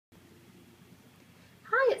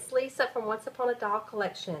Lisa from Once Upon a Doll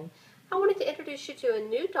Collection. I wanted to introduce you to a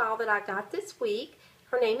new doll that I got this week.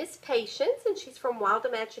 Her name is Patience, and she's from Wilde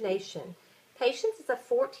Imagination. Patience is a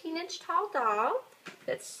 14-inch tall doll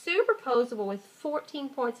that's super posable with 14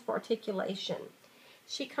 points of articulation.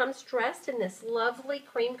 She comes dressed in this lovely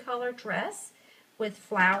cream color dress with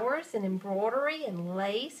flowers and embroidery and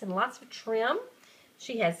lace and lots of trim.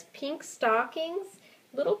 She has pink stockings,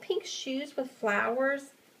 little pink shoes with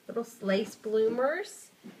flowers, little lace bloomers.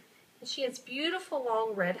 And she has beautiful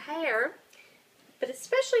long red hair, but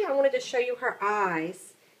especially I wanted to show you her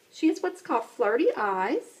eyes. She has what's called flirty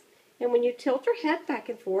eyes, and when you tilt her head back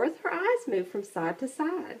and forth, her eyes move from side to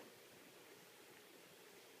side.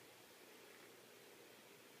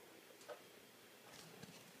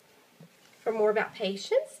 For more about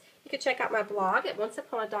Patience, you can check out my blog at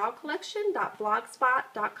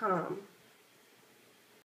onceuponadollcollection.blogspot.com.